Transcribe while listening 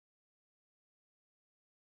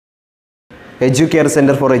EDUCARE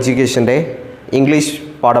Center for Education's English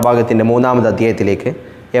പാഠഭാഗത്തിൻ്റെ മൂന്നാമത്തെ അധ്യായത്തിലേക്ക്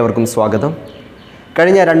ഏവർക്കും സ്വാഗതം.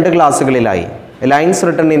 കഴിഞ്ഞ 2 ക്ലാസ്സുകളിലായി lines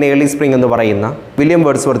written in early spring എന്ന് പറയുന്ന വില്യം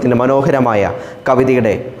വേർഡ്സ്വർത്തിൻ്റെ മനോഹരമായ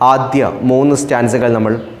കവിതയുടെ ആദ്യ 3 സ്റ്റാൻസുകൾ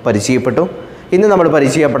നമ്മൾ പരിചയപ്പെട്ടു. ഇന്ന് നമ്മൾ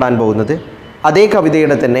പരിചയപ്പെടാൻ പോകുന്നത് അതേ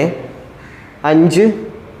കവിതയുടെ തന്നെ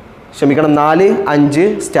 4-5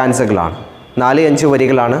 സ്റ്റാൻസുകളാണ്. 4-5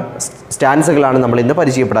 വരികളാണ്, സ്റ്റാൻസുകളാണ് നമ്മൾ ഇന്ന്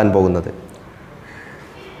പരിചയപ്പെടാൻ പോകുന്നത്.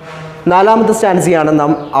 4ാമത്തെ സ്റ്റാൻസിയാണ്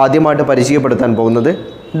നാം ആദ്യമായിട്ട് പരിചയപ്പെടുത്താൻ പോകുന്നത്.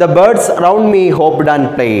 The birds around me hopped and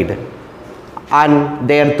played, and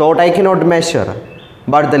their thought I cannot measure,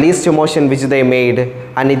 but the least emotion which they made,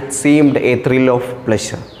 and it seemed a thrill of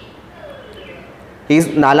pleasure. ഈ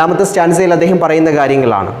 4ാമത്തെ സ്റ്റാൻസയിൽ അദ്ദേഹം പറയുന്ന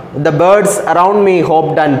കാര്യങ്ങളാണ്. The birds around me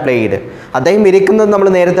hopped and played. അദ്ദേഹം ഇരിക്കുന്നത് നമ്മൾ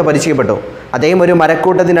നേരത്തെ പരിചയപ്പെട്ടു. അദ്ദേഹം ഒരു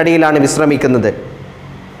മരക്കൂട്ടത്തിനടിയിലാണ് വിശ്രമിക്കുന്നത്.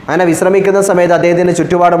 അങ്ങനെ വിശ്രമിക്കുന്ന സമയത്ത് അദ്ദേഹത്തിന്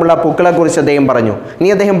ചുറ്റുപാടുമുള്ള പൂക്കളെക്കുറിച്ച് അദ്ദേഹം പറഞ്ഞു. ഇനി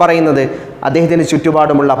അദ്ദേഹം പറയുന്നത് അദ്ദേഹത്തിന്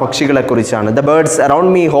ചുറ്റുപാടുമുള്ള പക്ഷികളെക്കുറിച്ചാണ്. The birds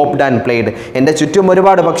around me hopped and played. എൻ്റെ ചുറ്റും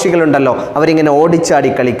ഒരുപാട് പക്ഷികളുണ്ടല്ലോ, അവരിങ്ങനെ ഓടിച്ചാടി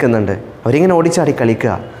കളിക്കുന്നുണ്ട്. അവരിങ്ങനെ ഓടിച്ചാടി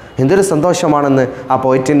കളിക്കുക. എന്തൊരു സന്തോഷമാണെന്ന് ആ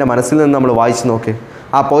പോയറ്റിൻ്റെ മനസ്സിൽ നിന്ന് നമ്മൾ വായിച്ച് നോക്ക്.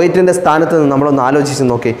 ആ പോയറ്റിൻ്റെ സ്ഥാനത്ത് നിന്ന് നമ്മളൊന്ന് ആലോചിച്ച്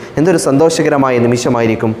നോക്കി. എന്തൊരു സന്തോഷകരമായ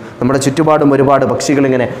നിമിഷമായിരിക്കും നമ്മുടെ ചുറ്റുപാടും ഒരുപാട്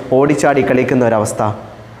പക്ഷികളിങ്ങനെ ഓടിച്ചാടി കളിക്കുന്ന ഒരവസ്ഥ.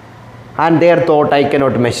 And their thought I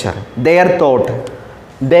cannot measure.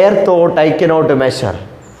 their thought I cannot measure.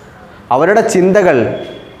 അവരുടെ ചിന്തകൾ,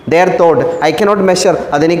 their thought I cannot measure,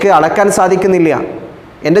 അതെനിക്ക് അളക്കാൻ സാധിക്കുന്നില്ല.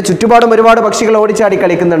 എൻ്റെ ചുറ്റുപാടും ഒരുപാട് പക്ഷികൾ ഓടിച്ചാടി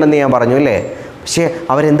കളിക്കുന്നുണ്ടെന്ന് ഞാൻ പറഞ്ഞു അല്ലേ. പക്ഷേ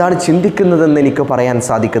അവരെന്താണ് ചിന്തിക്കുന്നതെന്ന് എനിക്ക് പറയാൻ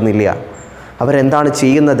സാധിക്കുന്നില്ല. അവരെന്താണ്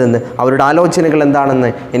ചെയ്യുന്നതെന്ന്, അവരുടെ ആലോചനകൾ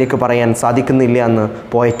എന്താണെന്ന് എനിക്ക് പറയാൻ സാധിക്കുന്നില്ല എന്ന്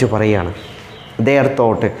പോയറ്റ് പറയുകയാണ്. their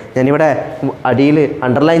thought, ഞാനിവിടെ അടിയിൽ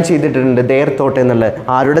അണ്ടർലൈൻ ചെയ്തിട്ടുണ്ട് their thought എന്നുള്ളത്.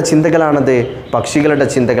 ആരുടെ ചിന്തകളാണത്? പക്ഷികളുടെ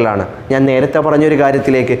ചിന്തകളാണ്. ഞാൻ നേരത്തെ പറഞ്ഞൊരു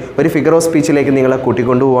കാര്യത്തിലേക്ക്, ഒരു ഫിഗർ ഓഫ് സ്പീച്ചിലേക്ക് നിങ്ങളെ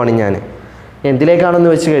കൂട്ടിക്കൊണ്ടുപോവാണ് ഞാൻ. എന്തിലേക്കാണെന്ന്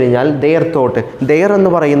വെച്ച് കഴിഞ്ഞാൽ their thought, their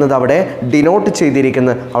എന്ന് പറയുന്നത് അവിടെ ഡിനോട്ട്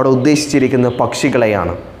ചെയ്തിരിക്കുന്ന, അവിടെ ഉദ്ദേശിച്ചിരിക്കുന്ന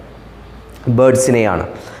പക്ഷികളെയാണ്, ബേർഡ്സിനെയാണ്.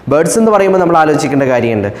 ബേർഡ്സ് എന്ന് പറയുമ്പോൾ നമ്മൾ ആലോചിക്കേണ്ട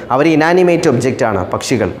കാര്യമുണ്ട്. അവർ ഇനാനിമേറ്റ് ഒബ്ജക്റ്റാണ്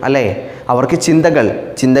പക്ഷികൾ അല്ലേ. അവർക്ക്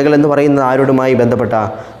ചിന്തകൾ എന്ന് പറയുന്നത് ആരോടുമായി ബന്ധപ്പെട്ട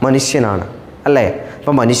മനുഷ്യനാണ് അല്ലേ.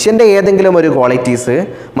 അപ്പോൾ മനുഷ്യൻ്റെ ഏതെങ്കിലും ഒരു ക്വാളിറ്റീസ്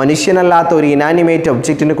മനുഷ്യനല്ലാത്ത ഒരു ഇനാനിമേറ്റ്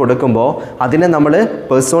ഒബ്ജക്റ്റിന് കൊടുക്കുമ്പോൾ അതിനെ നമ്മൾ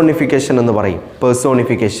പേഴ്സോണിഫിക്കേഷൻ എന്ന് പറയും.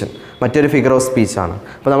 പേഴ്സോണിഫിക്കേഷൻ മറ്റൊരു ഫിഗർ ഓഫ് സ്പീച്ചാണ്.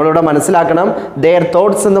 അപ്പോൾ നമ്മളിവിടെ മനസ്സിലാക്കണം, their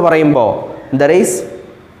thoughts എന്ന് പറയുമ്പോൾ there is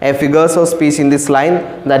a figures of speech in this line,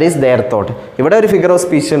 that is their thought. ഇവിടെ ഒരു ഫിഗർ ഓഫ്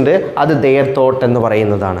സ്പീച്ച് ഉണ്ട്, അത് their thought എന്ന്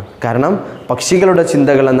പറയുന്നതാണ്. കാരണം പക്ഷികളുടെ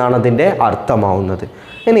ചിന്തകൾ എന്നാണ് അതിൻ്റെ അർത്ഥമാവുന്നത്.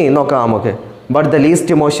 ഇനി നോക്കാം നമുക്ക്. But the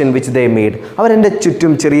least emotion which they made. അവരെൻ്റെ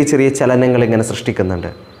ചുറ്റും ചെറിയ ചെറിയ ചലനങ്ങൾ ഇങ്ങനെ സൃഷ്ടിക്കുന്നുണ്ട്.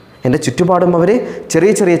 എൻ്റെ ചുറ്റുപാടും അവർ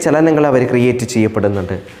ചെറിയ ചെറിയ ചലനങ്ങൾ അവർ ക്രിയേറ്റ്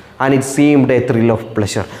ചെയ്യപ്പെടുന്നുണ്ട്. And it seemed A thrill of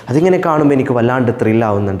pleasure. അതിങ്ങനെ കാണുമ്പോൾ എനിക്ക് വല്ലാണ്ട്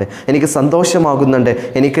ത്രില്ലാവുന്നുണ്ട്, എനിക്ക് സന്തോഷമാകുന്നുണ്ട്,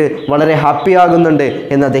 എനിക്ക് വളരെ ഹാപ്പി ആകുന്നുണ്ട്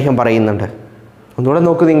എന്ന് അദ്ദേഹം പറയുന്നുണ്ട്. ഒന്നുകൂടെ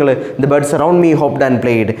നോക്കൂ നിങ്ങൾ. The birds around me hopped and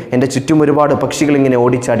played. എൻ്റെ ചുറ്റും ഒരുപാട് പക്ഷികൾ ഇങ്ങനെ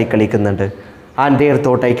ഓടിച്ചാടി കളിക്കുന്നുണ്ട്. And their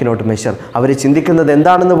thought I cannot measure. അവർ ചിന്തിക്കുന്നത്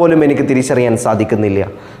എന്താണെന്ന് പോലും എനിക്ക് തിരിച്ചറിയാൻ സാധിക്കുന്നില്ല.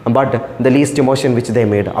 But the least emotion which they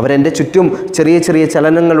made. അവരെൻ്റെ ചുറ്റും ചെറിയ ചെറിയ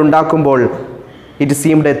ചലനങ്ങൾ ഉണ്ടാക്കുമ്പോൾ it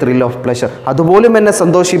seemed A thrill of pleasure. അതുപോലും എന്നെ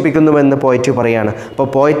സന്തോഷിപ്പിക്കുന്നുവെന്ന് പോയറ്റ് പറയാണ്. അപ്പോൾ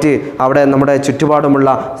പോയറ്റ് അവിടെ നമ്മുടെ ചുറ്റുപാടുമുള്ള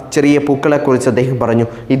ചെറിയ പൂക്കളെക്കുറിച്ച് അദ്ദേഹം പറഞ്ഞു.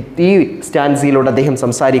 ഈ സ്റ്റാൻസിയിലൂടെ അദ്ദേഹം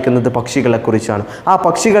സംസാരിക്കുന്നത് പക്ഷികളെക്കുറിച്ചാണ്. ആ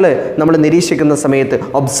പക്ഷികൾ നമ്മൾ നിരീക്ഷിക്കുന്ന സമയത്ത്,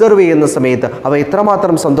 ഒബ്സർവ് ചെയ്യുന്ന സമയത്ത് അവ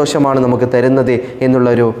എത്രമാത്രം സന്തോഷമാണ് നമുക്ക് തരുന്നത്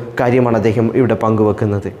എന്നുള്ളൊരു കാര്യമാണ് അദ്ദേഹം ഇവിടെ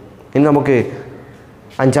പങ്കുവെക്കുന്നത്. ഇനി നമുക്ക്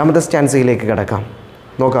 5ാമത്തെ സ്റ്റാൻസിയിലേക്ക് കിടക്കാം.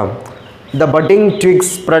 നോക്കാം. The budding twigs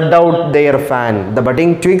spread out their fan. The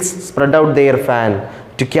budding twigs spread out their fan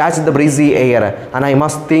to catch the breezy air, and I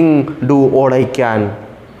must think, do all I can,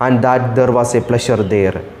 and that there was a pleasure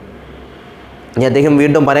there. ഇനി അദ്ദേഹം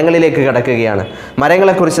വീണ്ടും മരങ്ങളിലേക്ക് കിടക്കുകയാണ്.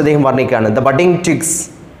 മരങ്ങളെക്കുറിച്ച് അദ്ദേഹം വർണ്ണിക്കുകയാണ്. The budding twigs,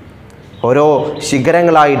 ഓരോ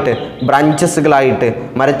ശിഖരങ്ങളായിട്ട്, ബ്രാഞ്ചസുകളായിട്ട്,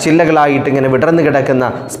 മരച്ചില്ലകളായിട്ട് ഇങ്ങനെ വിടർന്ന് കിടക്കുന്ന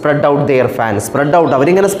spread out there fan. Spread out,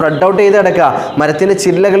 അവരിങ്ങനെ spread out ചെയ്ത് കിടക്കുക. മരത്തിൻ്റെ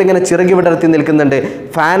ചില്ലകൾ ഇങ്ങനെ ചിറകി വിടർത്തി നിൽക്കുന്നുണ്ട്.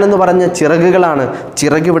 ഫാൻ എന്ന് പറഞ്ഞ ചിറകുകളാണ്.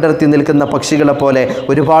 ചിറകി വിടർത്തി നിൽക്കുന്ന പക്ഷികളെ പോലെ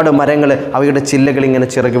ഒരുപാട് മരങ്ങൾ അവയുടെ ചില്ലകൾ ഇങ്ങനെ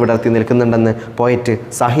ചിറകി വിടർത്തി നിൽക്കുന്നുണ്ടെന്ന് പോയറ്റ്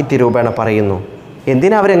സാഹിത്യ രൂപേണ പറയുന്നു.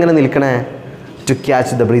 എന്തിനാ അവരെങ്ങനെ നിൽക്കണേ? To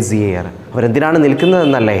catch the Breezy air. അവരെന്തിനാണ്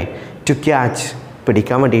നിൽക്കുന്നതെന്നല്ലേ? To catch,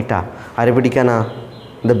 പിടിക്കാൻ വേണ്ടിയിട്ടാണ്. ആരെ പിടിക്കാനാ?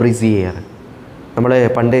 The Breezy air. നമ്മൾ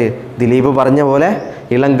പണ്ട് ദിലീപ് പറഞ്ഞ പോലെ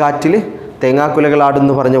ഇളങ്കാറ്റിൽ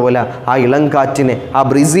തേങ്ങാക്കുലകളാടുന്നു പറഞ്ഞ പോലെ ആ ഇളങ്കാറ്റിനെ, ആ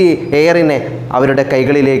ബ്രീസി എയറിനെ അവരുടെ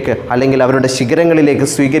കൈകളിലേക്ക് അല്ലെങ്കിൽ അവരുടെ ശിഖരങ്ങളിലേക്ക്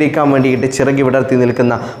സ്വീകരിക്കാൻ വേണ്ടിയിട്ട് ചിറകി വിടർത്തി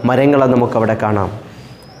നിൽക്കുന്ന മരങ്ങളെ നമുക്കവിടെ കാണാം.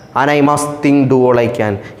 And I must think, do all I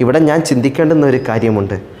can. ഇവിടെ ഞാൻ ചിന്തിക്കേണ്ടുന്ന ഒരു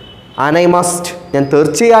കാര്യമുണ്ട്. ആൻഡ് ഐ മസ്റ്റ്, ഞാൻ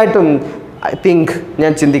തീർച്ചയായിട്ടും തിങ്ക്,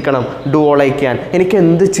 ഞാൻ ചിന്തിക്കണം. ഡു ഓൾ ഐ ക്യാൻ, എനിക്ക്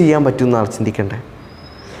എന്ത് ചെയ്യാൻ പറ്റുമെന്നാണ് ചിന്തിക്കേണ്ടത്.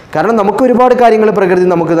 കാരണം നമുക്ക് ഒരുപാട് കാര്യങ്ങൾ പ്രകൃതി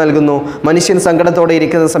നമുക്ക് നൽകുന്നു. മനുഷ്യൻ സങ്കടത്തോടെ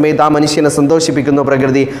ഇരിക്കുന്ന സമയത്ത് ആ മനുഷ്യനെ സന്തോഷിപ്പിക്കുന്നു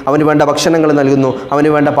പ്രകൃതി. അവന് വേണ്ട ഭക്ഷണങ്ങൾ നൽകുന്നു, അവന്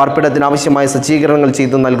വേണ്ട പാർപ്പിടത്തിന് ആവശ്യമായ സജ്ജീകരണങ്ങൾ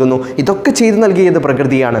ചെയ്തു നൽകുന്നു. ഇതൊക്കെ ചെയ്തു നൽകിയത്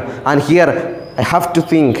പ്രകൃതിയാണ്. And here I have to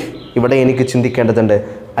think, ഇവിടെ എനിക്ക് ചിന്തിക്കേണ്ടതുണ്ട്.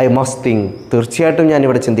 ഐ മസ്റ്റ് തിങ്ക്, തീർച്ചയായിട്ടും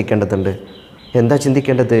ഞാനിവിടെ ചിന്തിക്കേണ്ടതുണ്ട്. എന്താ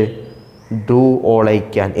ചിന്തിക്കേണ്ടത്? ഡു ഓൾ ഐ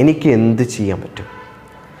ക്യാൻ, എനിക്ക് എന്ത് ചെയ്യാൻ പറ്റും?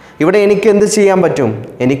 ഇവിടെ എനിക്ക് എന്ത് ചെയ്യാൻ പറ്റും?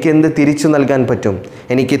 എനിക്ക് എന്ത് തിരിച്ചു നൽകാൻ പറ്റും?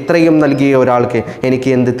 എനിക്ക് ഇത്രയും നൽകിയ ഒരാൾക്ക് എനിക്ക്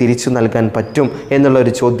എന്ത് തിരിച്ചു നൽകാൻ പറ്റും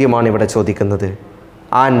എന്നുള്ളൊരു ചോദ്യമാണ് ഇവിടെ ചോദിക്കുന്നത്.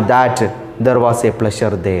 And that there was A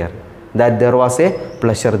pleasure there, that there was A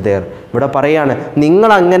pleasure there. ഇവിടെ പറയാണ്,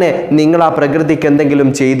 നിങ്ങൾ ആ പ്രകൃതിക്ക് എന്തെങ്കിലും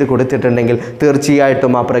ചെയ്ത് കൊടുത്തിട്ടുണ്ടെങ്കിൽ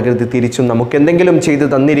തീർച്ചയായിട്ടും ആ പ്രകൃതി തിരിച്ചും നമുക്ക് എന്തെങ്കിലും ചെയ്ത്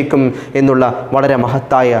തന്നിരിക്കും എന്നുള്ള വളരെ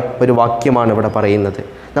മഹത്തായ ഒരു വാക്യമാണ് ഇവിടെ പറയുന്നത്.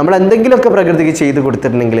 നമ്മൾ എന്തെങ്കിലുമൊക്കെ പ്രകൃതിക്ക് ചെയ്ത്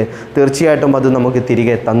കൊടുത്തിട്ടുണ്ടെങ്കിൽ തീർച്ചയായിട്ടും അത് നമുക്ക്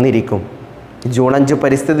തിരികെ തന്നിരിക്കും. ജൂൺ 5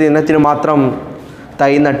 പരിസ്ഥിതി ദിനത്തിന് മാത്രം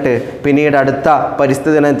തൈ നട്ട് പിന്നീട് അടുത്ത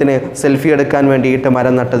പരിസ്ഥിതി ദിനത്തിന് സെൽഫി എടുക്കാൻ വേണ്ടിയിട്ട്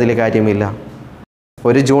മരം നട്ടതിൽ കാര്യമില്ല.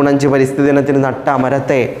 ഒരു ജൂൺ 5 പരിസ്ഥിതി ദിനത്തിന് നട്ട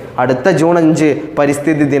മരത്തെ അടുത്ത ജൂൺ 5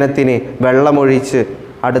 പരിസ്ഥിതി ദിനത്തിന് വെള്ളമൊഴിച്ച്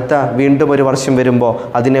വീണ്ടും ഒരു വർഷം വരുമ്പോൾ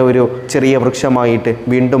അതിനെ ഒരു ചെറിയ വൃക്ഷമായിട്ട്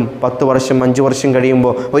വീണ്ടും 10 വർഷം 5 വർഷം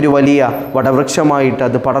കഴിയുമ്പോൾ ഒരു വലിയ വടവൃക്ഷമായിട്ട്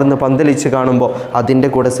അത് പടർന്ന് പന്തലിച്ച് കാണുമ്പോൾ അതിൻ്റെ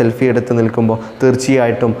കൂടെ സെൽഫി എടുത്ത് നിൽക്കുമ്പോൾ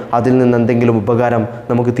തീർച്ചയായിട്ടും അതിൽ നിന്ന് എന്തെങ്കിലും ഉപകാരം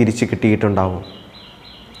നമുക്ക് തിരിച്ച് കിട്ടിയിട്ടുണ്ടാവും.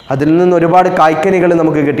 അതിൽ നിന്ന് ഒരുപാട് കായ്ക്കനികൾ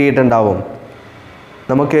നമുക്ക് കിട്ടിയിട്ടുണ്ടാവും.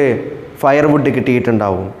 നമുക്ക് ഫയർവുഡ്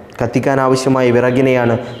കിട്ടിയിട്ടുണ്ടാവും. കത്തിക്കാൻ ആവശ്യമായ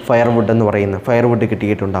വിറകിനെയാണ് ഫയർവുഡ് എന്ന് പറയുന്നത്. ഫയർവുഡ്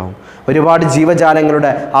കിട്ടിയിട്ടുണ്ടാവും. ഒരുപാട്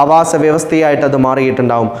ജീവജാലങ്ങളുടെ ആവാസ വ്യവസ്ഥയായിട്ട് അത്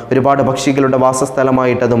മാറിയിട്ടുണ്ടാവും. ഒരുപാട് പക്ഷികളുടെ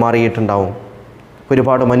വാസസ്ഥലമായിട്ട് അത് മാറിയിട്ടുണ്ടാവും.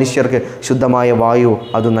 ഒരുപാട് മനുഷ്യർക്ക് ശുദ്ധമായ വായു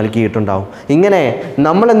അത് നൽകിയിട്ടുണ്ടാവും. ഇങ്ങനെ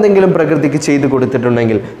നമ്മൾ എന്തെങ്കിലും പ്രകൃതിക്ക് ചെയ്തു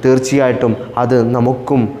കൊടുത്തിട്ടുണ്ടെങ്കിൽ തീർച്ചയായിട്ടും അത്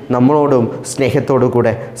നമുക്കും നമ്മളോടും സ്നേഹത്തോടു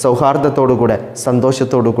കൂടെ, സൗഹാർദ്ദത്തോടു കൂടെ,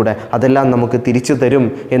 സന്തോഷത്തോടു കൂടെ അതെല്ലാം നമുക്ക് തിരിച്ചു തരും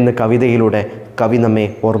എന്ന് കവിതയിലൂടെ കവി നമ്മെ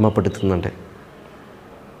ഓർമ്മപ്പെടുത്തുന്നുണ്ട്.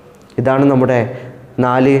 ഇതാണ് നമ്മുടെ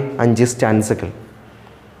 4-5 സ്റ്റാൻസുകൾ.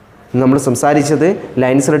 നമ്മൾ സംസാരിച്ചത്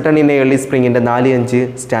ലൈൻസ് റിട്ടൺ ഇൻ ഏർലി സ്പ്രിങ്ങിൻ്റെ 4-5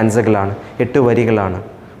 സ്റ്റാൻസുകളാണ്, 8 വരികളാണ്.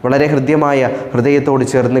 വളരെ ഹൃദയത്തോട്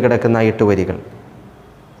ചേർന്ന് കിടക്കുന്ന 8 വരികൾ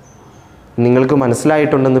നിങ്ങൾക്ക്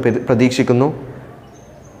മനസ്സിലായിട്ടുണ്ടെന്ന് പ്രതീക്ഷിക്കുന്നു.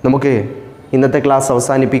 നമുക്ക് ഇന്നത്തെ ക്ലാസ്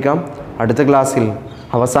അവസാനിപ്പിക്കാം. അടുത്ത ക്ലാസ്സിൽ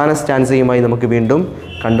അവസാന സ്റ്റാൻസയുമായി നമുക്ക് വീണ്ടും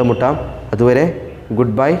കണ്ടുമുട്ടാം. അതുവരെ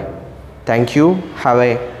good bye. Thank you. Have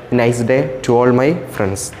A nice day to all my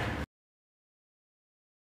friends.